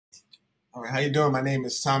All right, how you doing? My name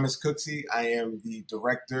is Thomas Cooksey. I am the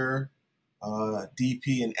director,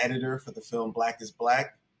 DP, and editor for the film Black is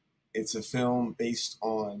Black. It's a film based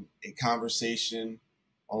on a conversation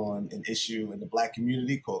on an issue in the Black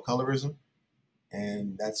community called colorism,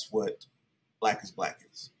 and that's what Black is Black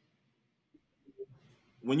is.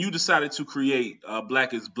 When you decided to create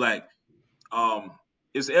Black is Black, um,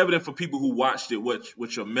 it's evident for people who watched it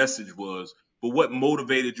what your message was. But what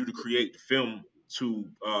motivated you to create the film to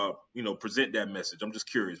present that message? I'm just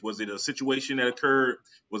curious. Was it a situation that occurred?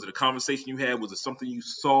 Was it a conversation you had? Was it something you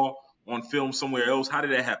saw on film somewhere else? How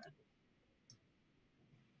did that happen?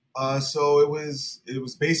 So it was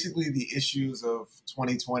basically the issues of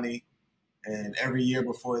 2020 and every year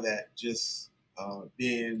before that, just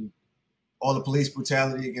being all the police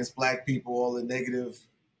brutality against Black people, all the negative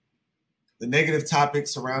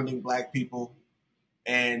topics surrounding Black people,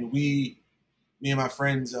 and me and my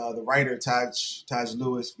friends, the writer Taj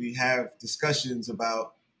Lewis, we have discussions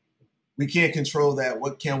about we can't control that.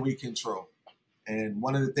 What can we control? And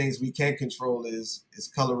one of the things we can control is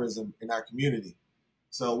colorism in our community.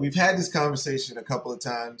 So we've had this conversation a couple of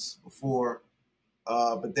times before,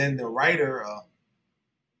 but then the writer,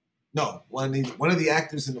 no, one of the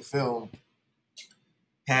actors in the film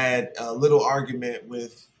had a little argument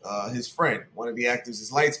with his friend. One of the actors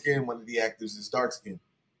is light skinned, one of the actors is dark skinned.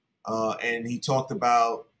 And he talked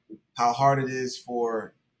about how hard it is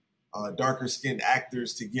for darker skinned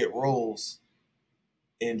actors to get roles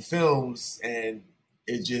in films. And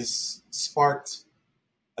it just sparked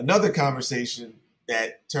another conversation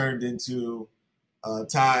that turned into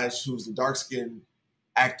Taj, who's the dark skinned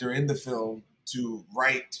actor in the film, to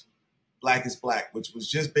write Black is Black, which was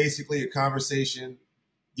just basically a conversation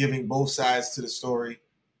giving both sides to the story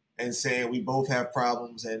and saying we both have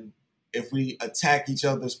problems, and if we attack each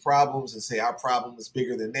other's problems and say our problem is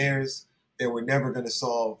bigger than theirs, then we're never going to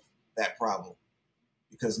solve that problem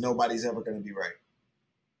because nobody's ever going to be right.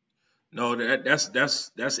 No,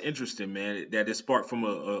 that's interesting, man. That it sparked from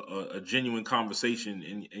a genuine conversation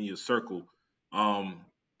in your circle. Um,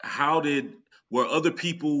 how did were other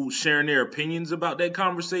people sharing their opinions about that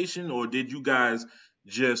conversation, or did you guys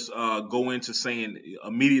just go into saying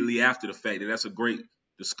immediately after the fact that that's a great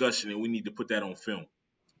discussion and we need to put that on film?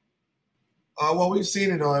 Well, we've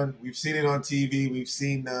seen it on TV. We've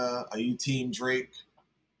seen are you team Drake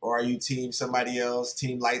or are you team somebody else?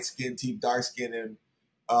 Team light skin, team dark skin, and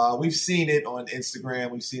we've seen it on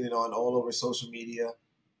Instagram. We've seen it on all over social media,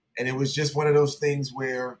 and it was just one of those things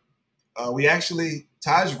where we actually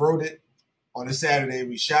Taj wrote it on a Saturday.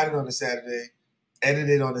 We shot it on a Saturday,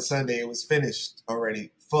 edited it on a Sunday. It was finished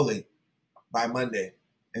already fully by Monday,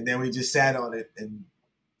 and then we just sat on it and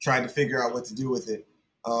tried to figure out what to do with it.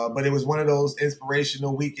 But it was one of those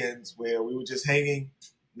inspirational weekends where we were just hanging,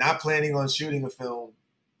 not planning on shooting a film,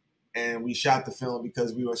 and we shot the film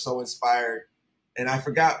because we were so inspired. And I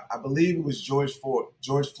forgot, I believe it was George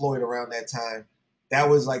Floyd around that time. That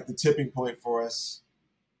was like the tipping point for us,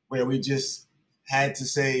 where we just had to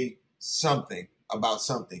say something about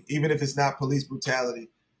something, even if it's not police brutality,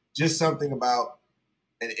 just something about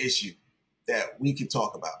an issue that we could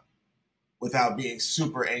talk about without being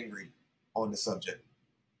super angry on the subject.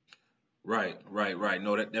 Right.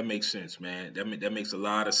 No, that makes sense, man. That makes a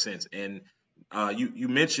lot of sense. And you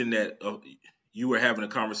mentioned that you were having a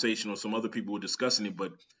conversation, or some other people were discussing it,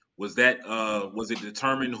 but was it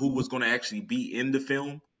determined who was going to actually be in the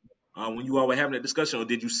film when you all were having that discussion, or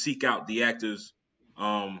did you seek out the actors,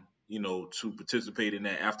 to participate in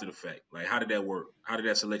that after the fact? Like, how did that work? How did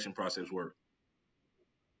that selection process work?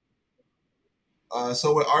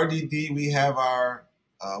 So with RDD, we have our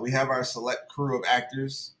select crew of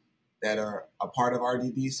actors that are a part of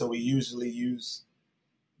RDD. So we usually use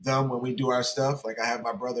them when we do our stuff. Like I have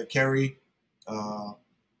my brother Kerry, uh,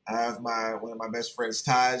 I have my one of my best friends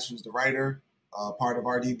Taj, who's the writer, part of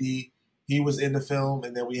RDD. He was in the film,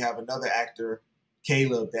 and then we have another actor,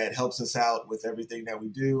 Caleb, that helps us out with everything that we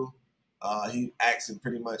do. He acts in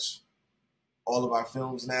pretty much all of our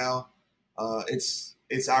films now. It's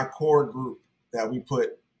our core group that we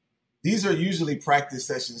put. These are usually practice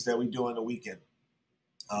sessions that we do on the weekend.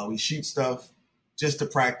 We shoot stuff just to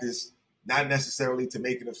practice, not necessarily to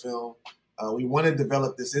make it a film. We want to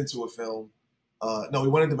develop this into a film. No, we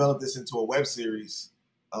want to develop this into a web series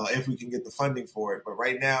if we can get the funding for it. But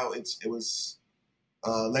right now, it was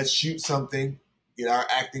let's shoot something, get our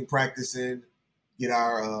acting practice in, get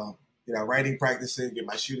our writing practice in, get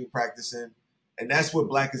my shooting practice in, and that's what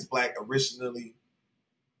Black is Black originally.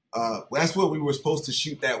 That's what we were supposed to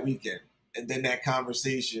shoot that weekend, and then that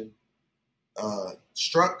conversation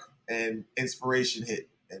struck and inspiration hit,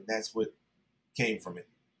 and that's what came from it.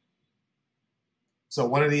 So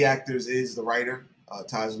one of the actors is the writer,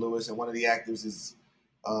 Taj Lewis, and one of the actors is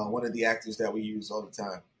one of the actors that we use all the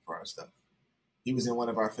time for our stuff. He was in one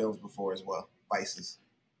of our films before as well, Vices.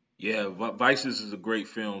 Yeah, Vices is a great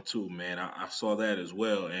film too, man. I saw that as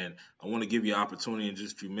well, and I want to give you an opportunity in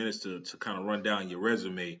just a few minutes to kind of run down your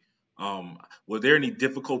resume. Were there any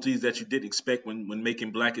difficulties that you didn't expect when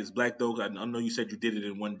making Black is Black though? I know you said you did it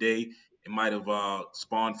in one day. It might have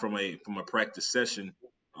spawned from a practice session.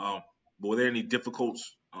 Um, but were there any No,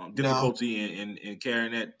 difficulty in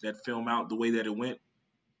carrying that film out the way that it went?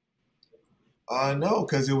 no,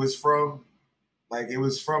 because it was from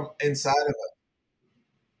inside of us.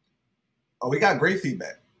 Oh, we got great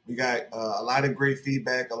feedback. We got a lot of great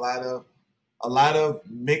feedback, a lot of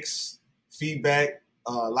mixed feedback.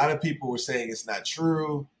 A lot of people were saying it's not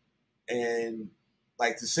true, and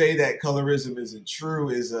like to say that colorism isn't true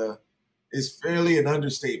is fairly an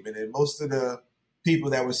understatement. And most of the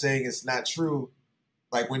people that were saying it's not true,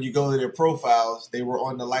 like when you go to their profiles, they were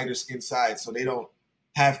on the lighter skin side, so they don't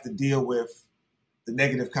have to deal with the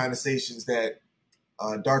negative connotations that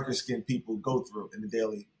darker skinned people go through in the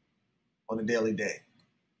daily on a daily day.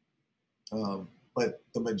 But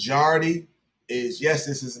the majority is yes,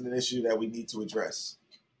 this is an issue that we need to address.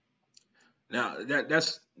 Now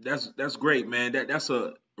that's great, man. That's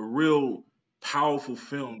a real powerful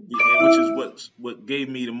film, and which is what gave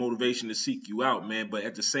me the motivation to seek you out, man. But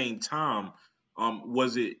at the same time,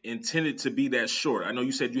 was it intended to be that short? I know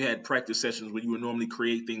you said you had practice sessions where you would normally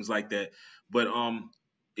create things like that, but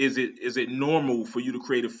is it normal for you to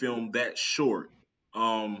create a film that short,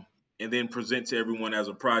 um, and then present to everyone as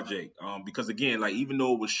a project? Because again, like even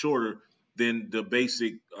though it was shorter than the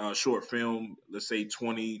basic short film, let's say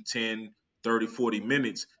 20, 10, 30, 40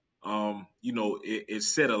 minutes, it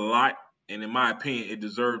said a lot. And in my opinion, it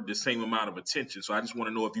deserved the same amount of attention. So I just want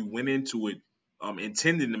to know if you went into it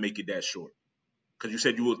intending to make it that short. Because you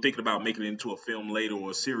said you were thinking about making it into a film later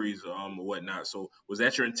or a series or whatnot. So was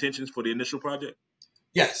that your intentions for the initial project?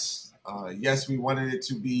 Yes, yes, we wanted it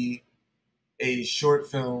to be a short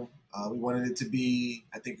film. We wanted it to be,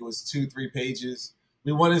 I think it was 2, 3 pages.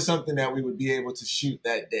 We wanted something that we would be able to shoot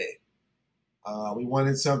that day. We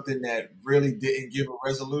wanted something that really didn't give a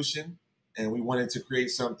resolution, and we wanted to create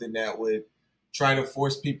something that would try to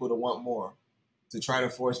force people to want more, to try to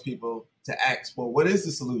force people to ask, well, what is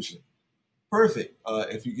the solution? Perfect.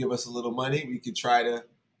 If you give us a little money, we could try to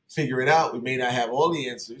figure it out. We may not have all the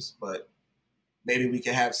answers, but maybe we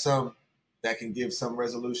can have some that can give some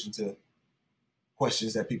resolution to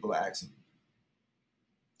questions that people are asking.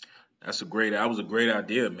 That was a great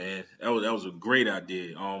idea, man. That was a great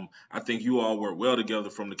idea. I think you all work well together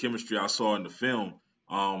from the chemistry I saw in the film.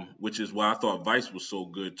 Which is why I thought Vice was so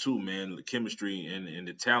good too, man. The chemistry and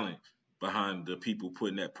the talent behind the people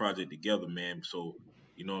putting that project together, man. So,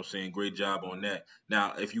 you know what I'm saying? Great job on that.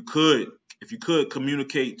 Now, if you could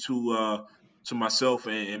communicate to myself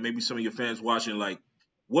and maybe some of your fans watching, like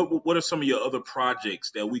what are some of your other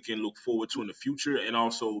projects that we can look forward to in the future, and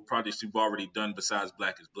also projects you've already done besides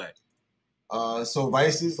Black is Black? So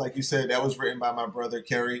Vices, like you said, that was written by my brother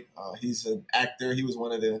Kerry. He's an actor. He was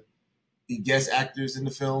one of the guest actors in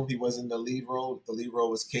the film. He wasn't the lead role. The lead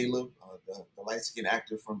role was Caleb, the light skinned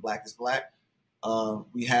actor from Black is Black.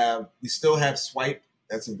 We still have Swipe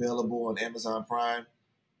that's available on Amazon Prime.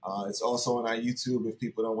 It's also on our YouTube if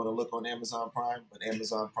people don't want to look on Amazon Prime, but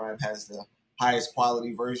Amazon Prime has the highest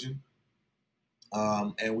quality version.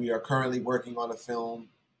 And we are currently working on a film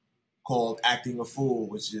called Acting a Fool,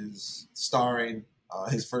 which is starring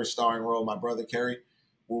his first starring role. My brother Kerry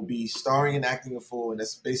will be starring in Acting a Fool, and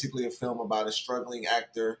that's basically a film about a struggling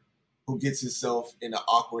actor who gets himself in an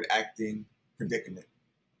awkward acting predicament.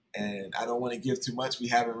 And I don't want to give too much. We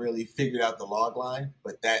haven't really figured out the log line,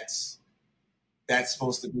 but that's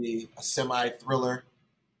supposed to be a semi-thriller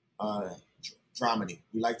uh, dramedy.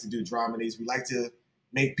 We like to do dramedies. We like to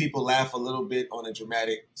make people laugh a little bit on a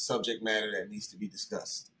dramatic subject matter that needs to be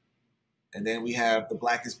discussed. And then we have the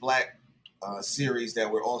Black is Black series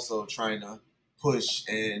that we're also trying to push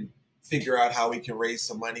and figure out how we can raise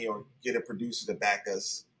some money or get a producer to back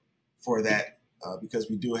us for that because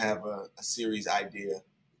we do have a series idea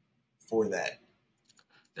for that.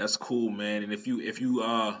 That's cool, man. And if you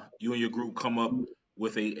and your group come up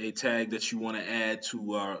with a tag that you want to add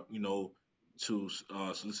to to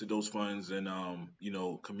solicit those funds and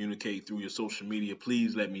communicate through your social media,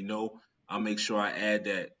 please let me know. I'll make sure I add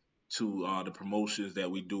that to the promotions that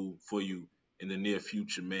we do for you in the near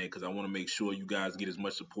future, man, because I want to make sure you guys get as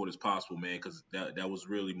much support as possible, man, because that was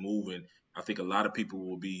really moving. I think a lot of people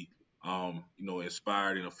will be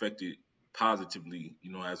inspired and affected positively,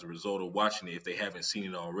 as a result of watching it if they haven't seen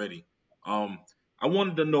it already. Um, I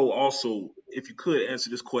wanted to know also if you could answer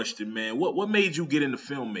this question, man. What made you get into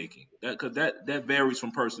filmmaking? That because that varies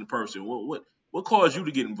from person to person. What caused you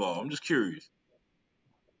to get involved? I'm just curious.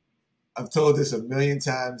 I've told this a million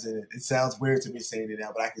times, and it sounds weird to me saying it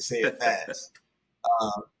now, but I can say it fast.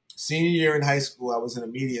 Senior year in high school, I was in a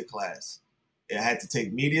media class. I had to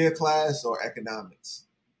take media class or economics.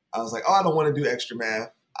 I was like, oh, I don't want to do extra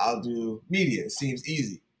math. I'll do media. It seems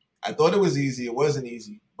easy. I thought it was easy. It wasn't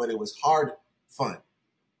easy, but it was hard fun.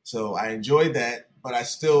 So I enjoyed that, but I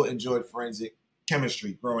still enjoyed forensic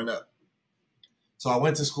chemistry growing up. So I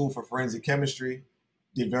went to school for forensic chemistry,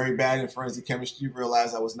 did very bad in forensic chemistry,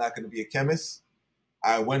 realized I was not going to be a chemist.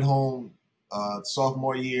 I went home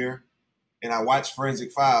sophomore year and I watched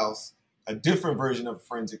Forensic Files, a different version of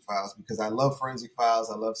Forensic Files, because I love Forensic Files.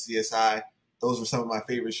 I love CSI. Those were some of my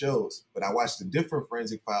favorite shows. But I watched a different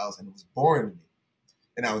Forensic Files and it was boring to me.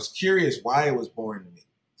 And I was curious why it was boring to me.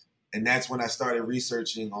 And that's when I started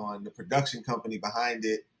researching on the production company behind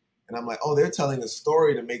it. And I'm like, oh, they're telling a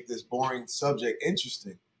story to make this boring subject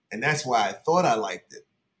interesting. And that's why I thought I liked it.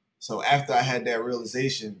 So after I had that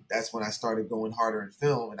realization, that's when I started going harder in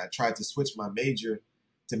film. And I tried to switch my major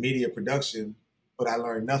to media production, but I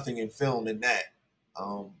learned nothing in film in that.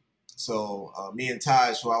 Me and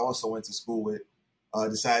Taj, who I also went to school with,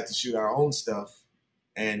 decided to shoot our own stuff.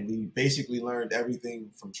 And we basically learned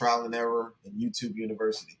everything from trial and error and YouTube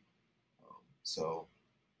University. So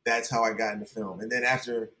that's how I got into film. And then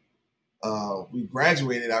after we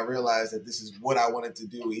graduated, I realized that this is what I wanted to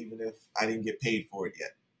do, even if I didn't get paid for it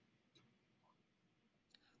yet.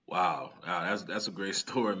 Wow, that's a great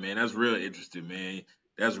story, man. That's real interesting, man.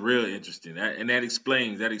 That's real interesting, and that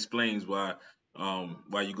explains why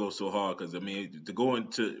you go so hard. Because I mean, to go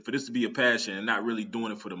into for this to be a passion and not really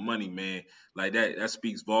doing it for the money, man, like that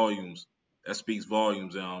speaks volumes. That speaks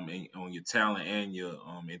volumes on your talent and your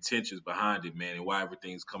intentions behind it, man, and why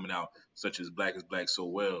everything's coming out such as Black is Black so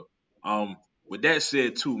well. Um, with that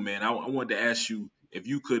said, too, man, I wanted to ask you if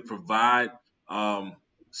you could provide um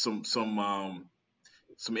some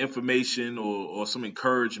information or some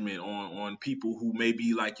encouragement on people who may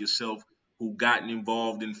be like yourself who gotten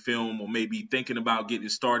involved in film or maybe thinking about getting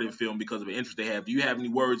started in film because of an interest they have. Do you have any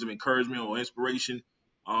words of encouragement or inspiration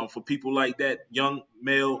for people like that, young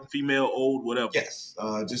male, female, old, whatever? Yes,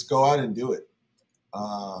 just go out and do it.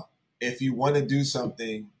 Uh, if you want to do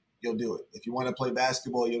something, you'll do it. If you want to play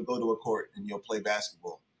basketball, you'll go to a court and you'll play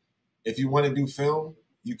basketball. If you want to do film,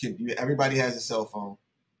 you can. Everybody has a cell phone.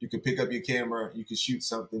 You can pick up your camera. You can shoot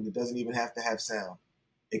something that doesn't even have to have sound.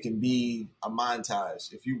 It can be a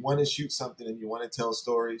montage. If you want to shoot something and you want to tell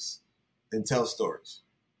stories, then tell stories.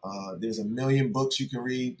 There's a million books you can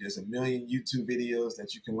read. There's a million YouTube videos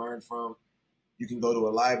that you can learn from. You can go to a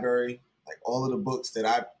library. Like all of the books that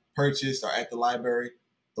I purchased are at the library.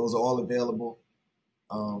 Those are all available.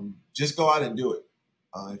 Just go out and do it.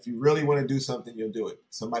 If you really want to do something, you'll do it.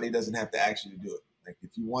 Somebody doesn't have to ask you to do it. Like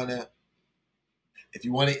if you want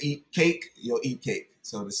to eat cake, you'll eat cake.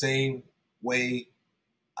 So the same way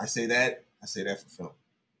I say that for film.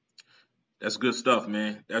 That's good stuff,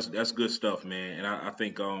 man. That's good stuff, man. And I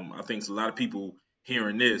think it's a lot of people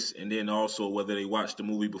hearing this, and then also whether they watched the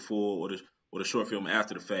movie before or the short film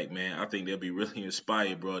after the fact, man. I think they'll be really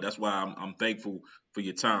inspired, bro. That's why I'm thankful for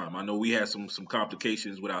your time. I know we had some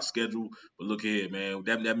complications with our schedule, but look here, man.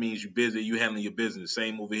 That means you're busy. You handling your business.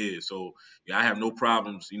 Same over here. So yeah, I have no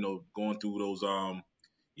problems, going through those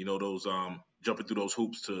jumping through those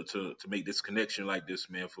hoops to make this connection like this,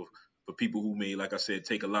 man. For people who may, like I said,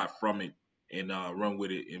 take a lot from it and run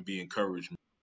with it and be encouraged.